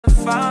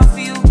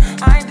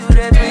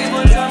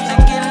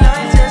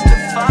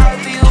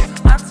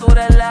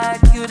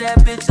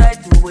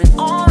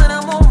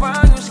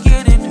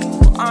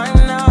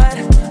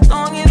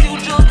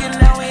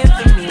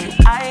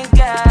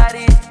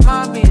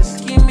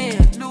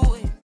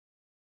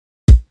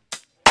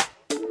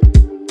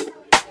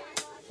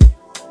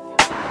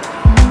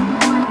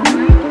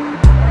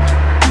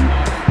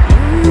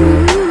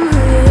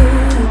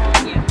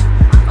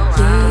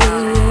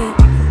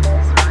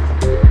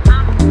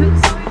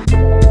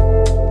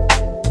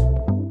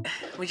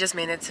just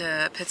made it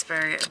to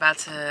Pittsburgh, about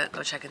to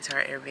go check into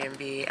our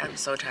Airbnb. I'm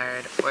so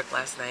tired. Worked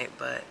last night,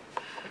 but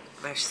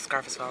my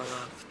scarf is falling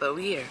off. But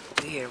we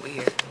here.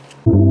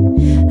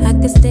 I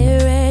could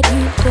stare at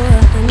you for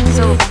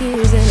 100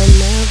 years and I'm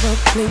never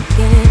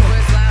blinking.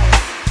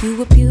 You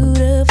were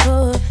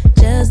beautiful,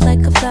 just like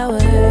a flower.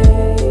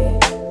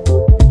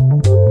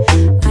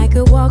 I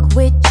could walk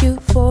with you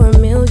for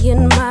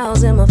 1,000,000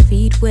 miles and my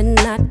feet would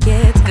not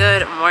get.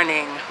 Good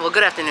morning. Well,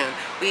 good afternoon.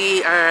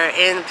 We are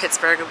in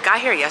Pittsburgh. We got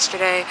here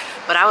yesterday,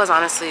 but I was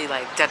honestly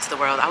like dead to the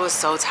world. I was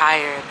so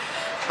tired.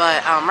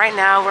 But right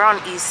now we're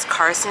on East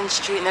Carson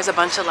Street and there's a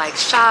bunch of like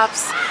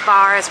shops,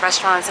 bars,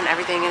 restaurants and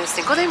everything, and it's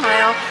Cinco de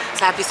Mayo.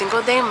 So happy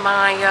Cinco de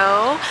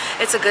Mayo.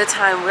 It's a good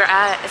time.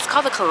 It's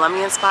called the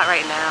Colombian spot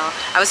right now.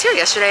 I was here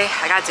yesterday.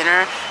 I got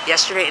dinner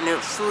yesterday and the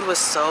food was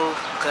so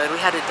good. We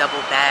had a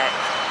double bag.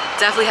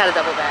 Definitely had a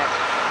double bag.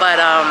 But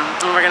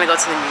we're gonna go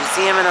to the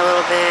museum in a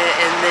little bit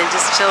and then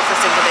just chill for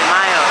Cinco de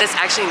Mayo. It's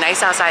actually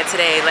nice outside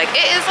today. Like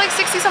it is like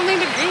 60 something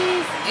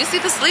degrees. You see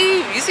the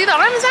sleeve, you see the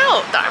arm is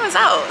out. The arm is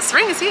out,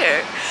 spring is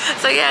here.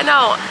 So yeah,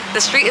 no,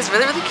 the street is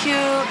really, really cute.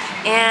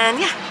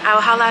 And yeah, I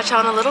will holla at y'all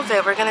in a little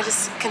bit. We're gonna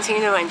just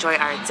continue to enjoy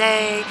our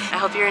day. I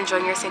hope you're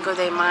enjoying your Cinco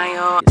de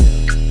Mayo.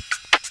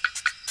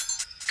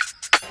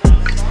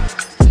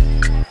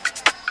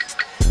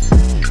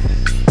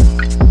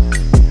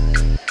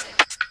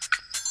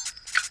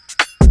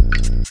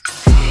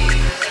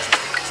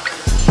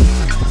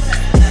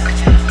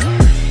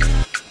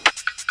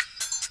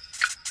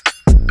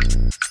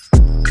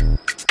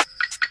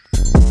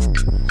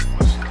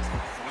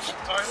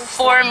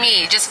 For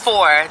me, just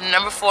four.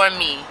 Number 4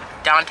 me,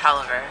 Don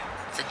Tolliver.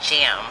 It's a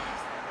jam.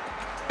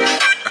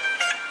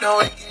 No,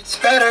 it gets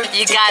better.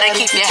 You gotta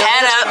keep your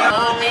head up.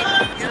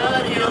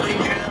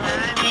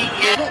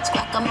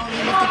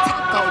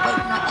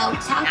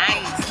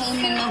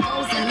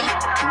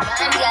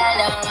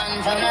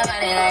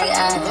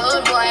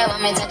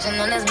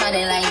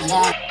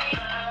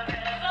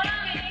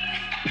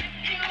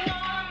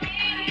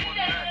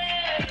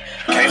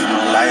 Came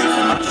from life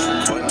and I'm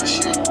supporting the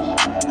shit.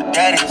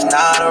 Daddy's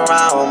not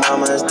around,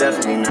 mama's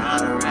definitely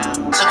not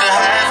around. Took a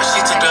half and she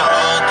took the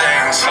whole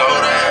thing,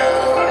 slow down.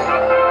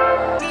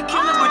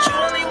 But you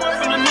only want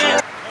from the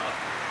net.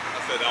 I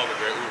said that was a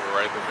great Uber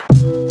right there.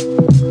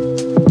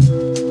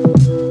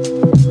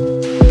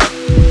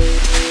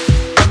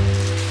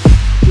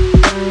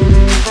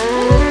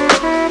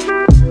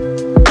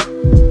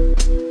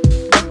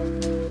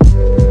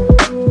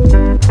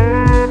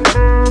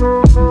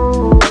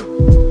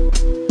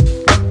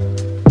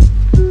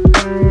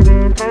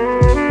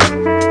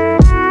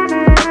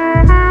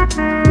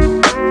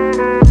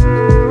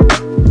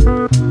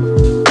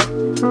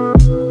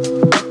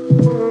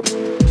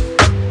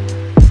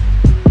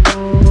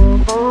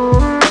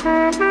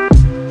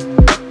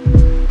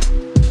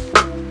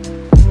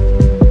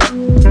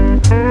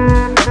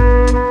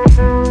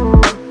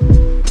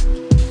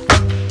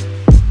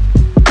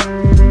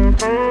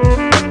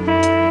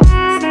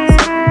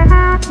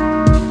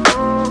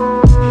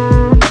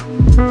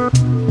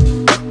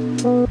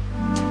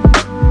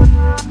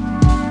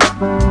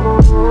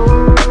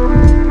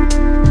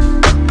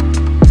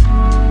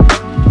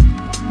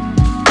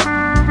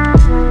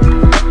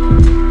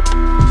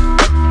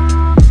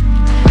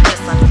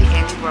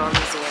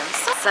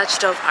 Such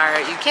dope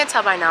art. You can't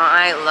tell by now,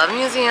 I love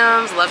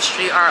museums, love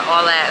street art,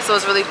 all that. So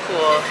it's really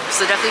cool.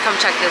 So definitely come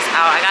check this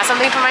out. I got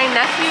something for my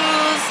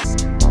nephews.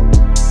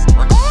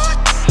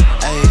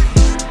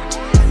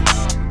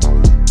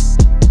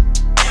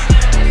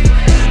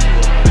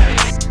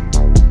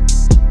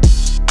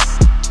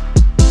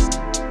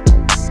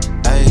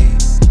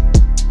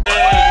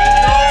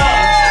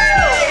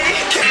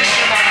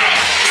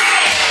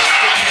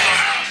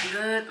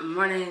 Good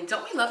morning.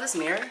 Don't we love this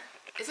mirror?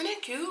 Isn't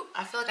it cute?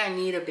 I feel like I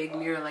need a big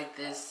mirror like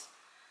this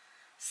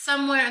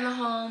somewhere in the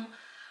home.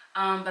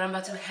 But I'm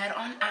about to head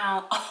on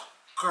out. Oh,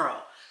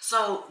 girl.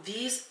 So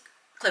these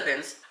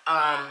clip-ins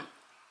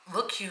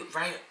look cute,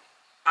 right?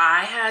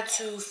 I had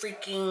to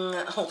freaking,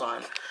 hold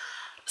on.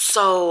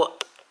 So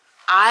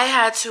I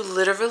had to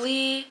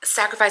literally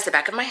sacrifice the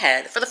back of my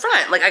head for the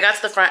front. Like I got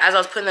to the front as I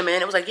was putting them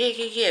in. It was like,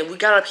 yeah. We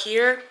got up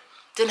here,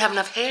 didn't have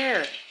enough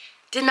hair.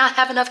 Did not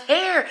have enough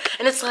hair.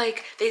 And it's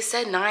like, they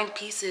said 9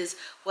 pieces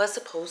was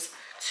supposed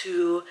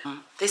to,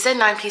 they said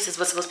 9 pieces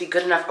was supposed to be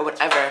good enough or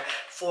whatever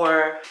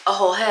for a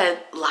whole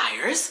head.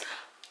 Liars.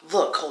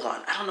 Look, hold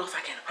on. I don't know if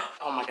I can.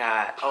 Oh my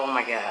God. Oh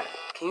my God.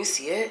 Can you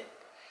see it?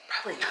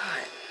 Probably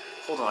not.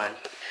 Hold on.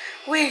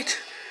 Wait.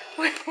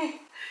 Can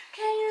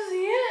you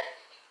see it?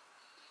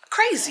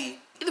 Crazy.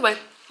 Either way,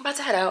 I'm about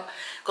to head out,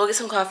 go get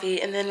some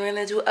coffee, and then we're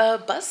gonna do a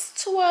bus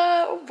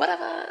tour or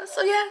whatever.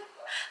 So yeah.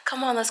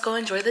 Come on, let's go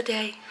enjoy the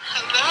day.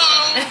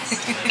 Hello.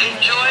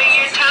 Enjoy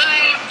your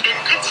time in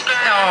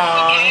Pittsburgh.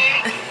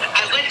 Okay?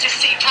 I went to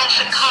see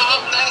Tasha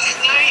Cobb last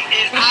night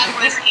and I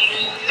was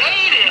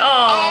elated.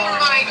 Oh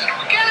my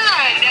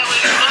God. That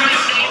was one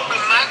day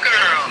for my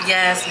girl.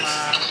 Yes,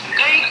 Mom.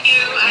 Thank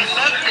you. I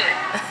loved it.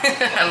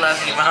 I love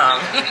you, Mom.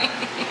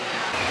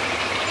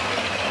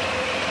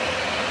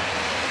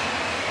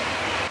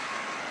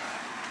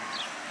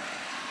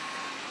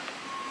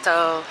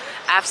 So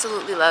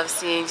absolutely love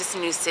seeing just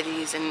new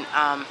cities, and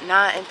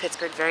not in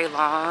Pittsburgh very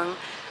long,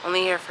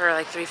 only here for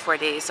like 3-4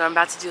 days. So I'm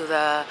about to do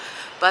the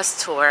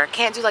bus tour.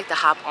 Can't do like the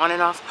hop on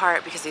and off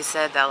part because they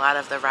said that a lot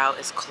of the route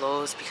is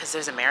closed because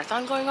there's a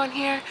marathon going on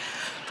here.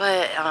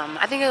 But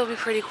I think it'll be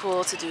pretty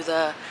cool to do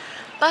the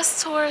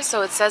bus tour.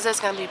 So it says it's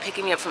going to be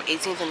picking me up from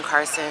 18th and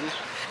Carson,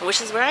 which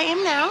is where I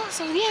am now.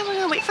 So yeah, we're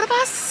going to wait for the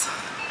bus.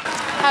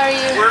 How are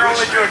you? We're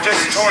only doing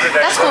just a tour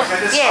today. That's cool.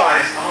 It's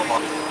Yeah.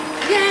 fine.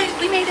 Yay,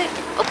 we made it.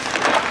 Oh.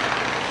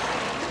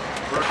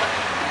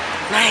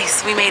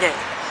 Nice, we made it.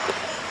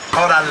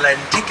 Called a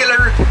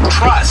lenticular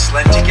truss.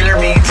 Lenticular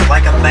means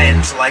like a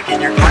lens, like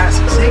in your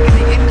glasses. Taking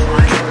the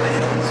inclined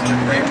lens. It's a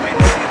great way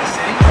to see the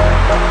city.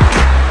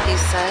 He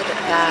said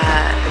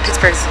that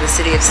Pittsburgh is the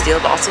city of steel,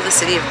 but also the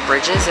city of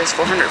bridges. There's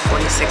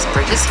 446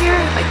 bridges here.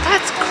 Like,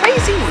 that's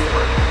crazy.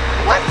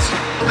 What?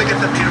 Look at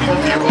the beautiful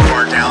view of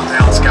our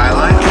downtown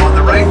skyline. On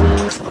the right,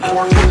 the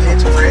Fort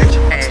Pitts Bridge.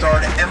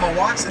 Starred Emma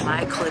Watson.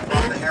 My clip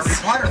On the Harry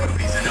Potter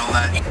movies and all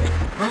that.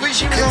 Movie,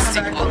 she was on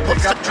the back of a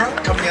pickup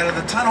truck coming out of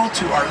the tunnel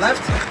to our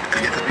left.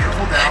 We get the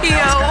beautiful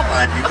downtown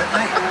skyline view at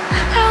night.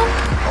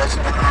 Also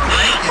on our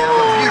right, we have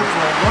a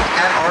beautiful look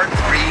at our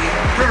 3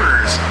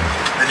 rivers.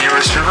 The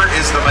nearest river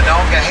is the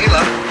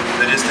Monongahela.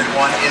 The distant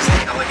one is the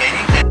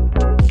Allegheny.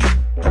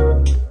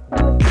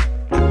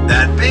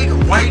 That big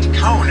white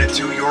cone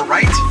to your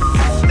right,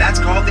 that's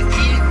called the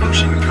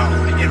E-Ocean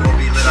Cone. It will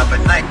be lit up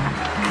at night.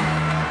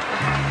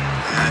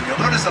 And you'll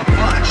notice a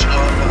bunch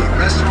of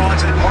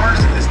restaurants and bars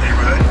in this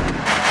neighborhood.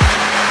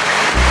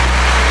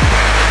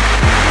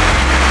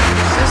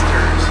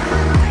 Sisters.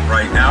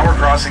 Right now we're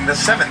crossing the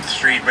 7th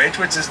Street Bridge,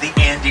 which is the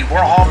Andy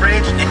Warhol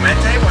Bridge.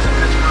 Clemente was a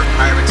Pittsburgh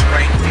Pirates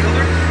right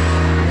fielder,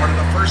 one of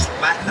the first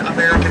Latin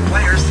American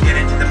players to get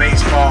into the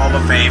Baseball Hall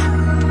of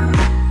Fame.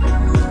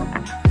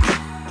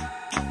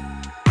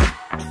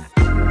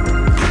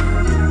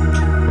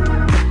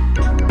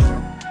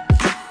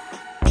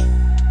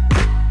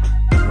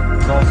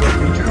 Also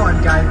featured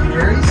on Guy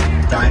Fieri's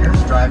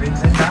Diners,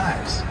 Drive-Ins, and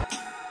Dives.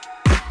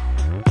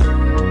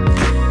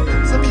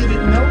 Some of you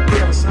didn't know we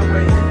have a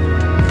subway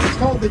here. It's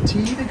called the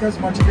T because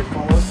much of it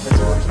follows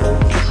Pittsburgh's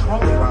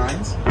trolley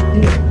lines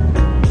here.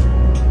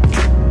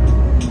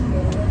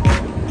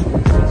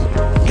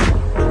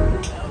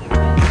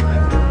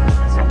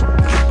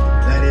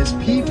 That is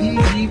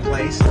PPG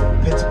Place,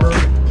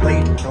 Pittsburgh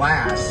Plate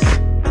Glass.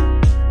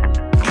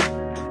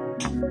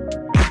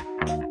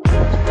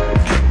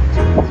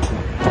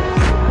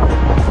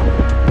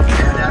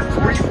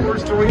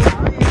 Stories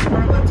high is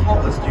one of the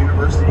tallest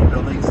university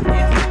buildings in the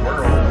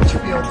world. The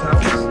Warhol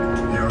Towers.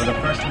 They are the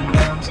freshman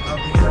dorms of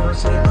the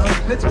University of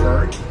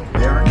Pittsburgh.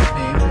 They are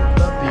nicknamed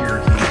the Beer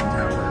King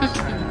Towers.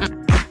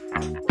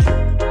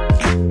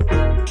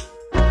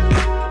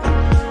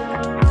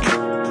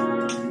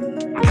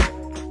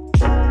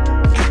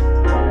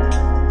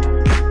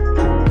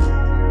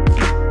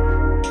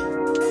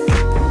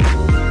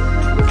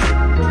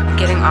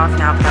 Getting off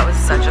now, but that was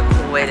such a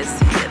cool way to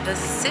see the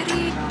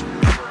city.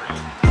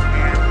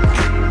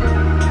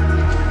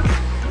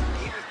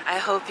 I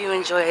hope you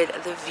enjoyed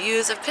the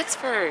views of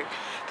Pittsburgh.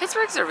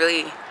 Pittsburgh's a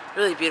really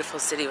beautiful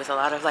city with a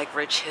lot of like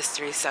rich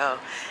history, so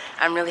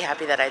I'm really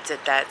happy that I did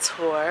that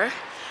tour.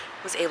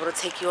 Was able to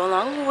take you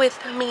along with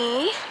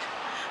me,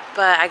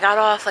 but I got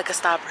off like a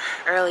stop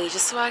early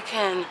just so I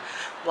can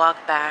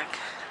walk back.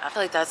 I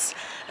feel like that's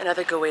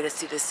another good way to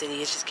see the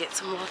city, is just get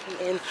some walking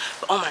in.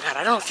 But oh my god,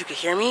 I don't know if you could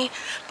hear me,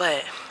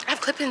 but I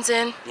have clip-ins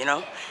in, you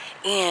know,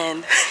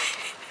 and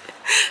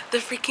the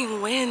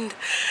freaking wind,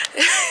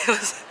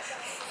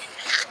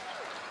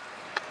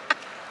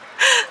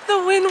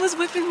 the wind was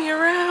whipping me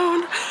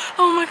around.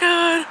 Oh my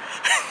god.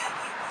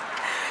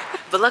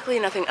 But luckily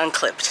nothing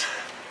unclipped.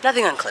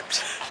 Nothing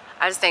unclipped.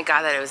 I just thank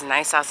God that it was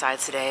nice outside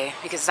today,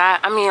 because I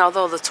mean,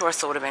 although the tour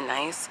still would have been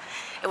nice,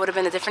 it would have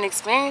been a different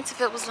experience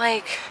if it was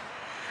like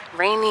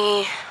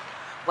rainy,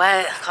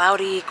 wet,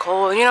 cloudy,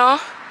 cold, you know?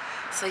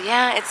 So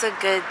yeah, it's a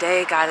good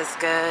day. God is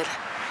good.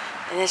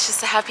 And it's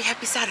just a happy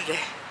Saturday.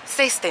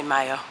 Stay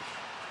Mayo.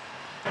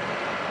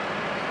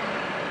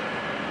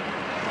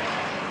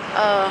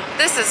 Oh,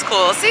 this is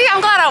cool. See,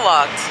 I'm glad I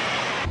walked.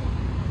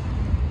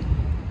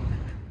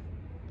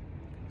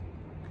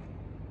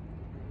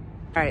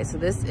 All right, so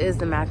this is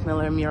the Mac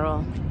Miller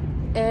mural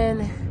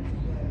in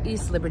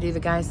East Liberty, the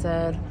guy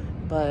said.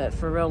 But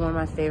for real, one of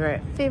my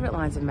favorite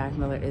lines of Mac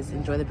Miller is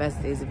enjoy the best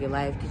days of your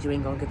life because you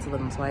ain't gonna get to live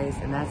them twice.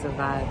 And that's a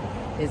vibe.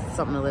 It's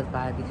something to live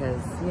by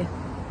because, yeah,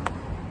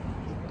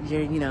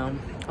 you're, you know,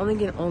 only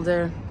getting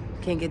older,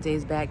 can't get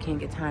days back, can't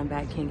get time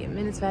back, can't get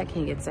minutes back,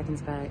 can't get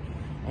seconds back.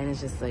 And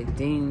it's just like,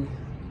 dang,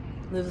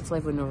 live this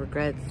life with no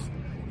regrets.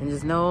 And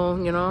just know,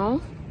 you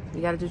know,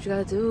 you gotta do what you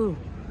gotta do.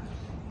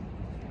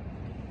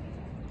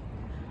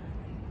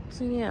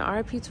 So yeah,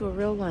 RIP to a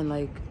real one.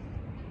 Like,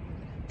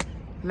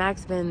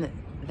 Mac's been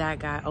that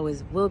guy,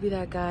 always will be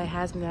that guy,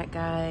 has been that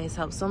guy. He's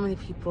helped so many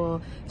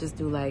people just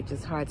through like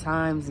just hard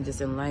times and just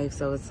in life.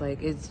 So it's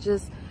like, it's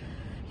just,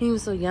 he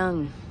was so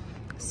young,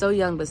 So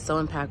young, but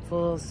so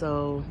impactful.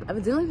 So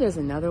evidently there's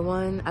another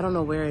one. I don't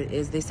know where it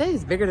is. They say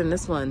it's bigger than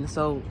this one.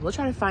 So we'll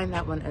try to find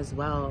that one as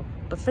well.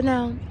 But for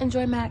now,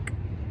 enjoy Mac.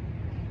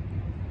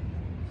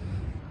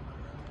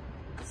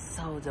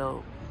 So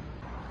dope.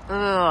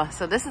 Ugh,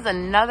 so this is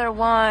another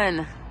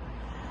one.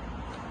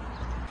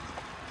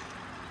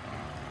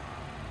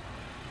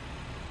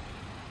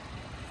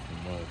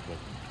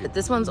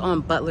 This one's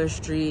on Butler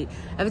Street.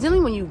 Evidently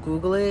when you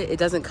Google it, it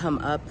doesn't come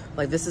up.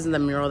 Like this isn't the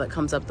mural that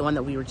comes up. The one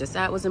that we were just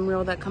at was the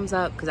mural that comes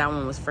up because that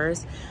one was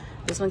first.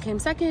 This one came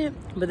second,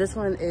 but this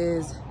one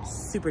is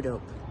super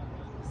dope.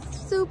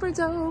 Super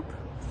dope.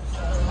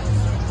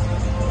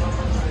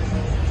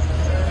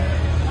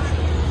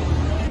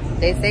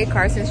 They say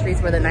Carson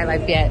Street's where the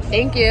nightlife get.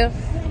 Thank you.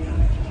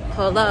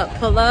 Pull up,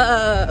 pull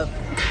up.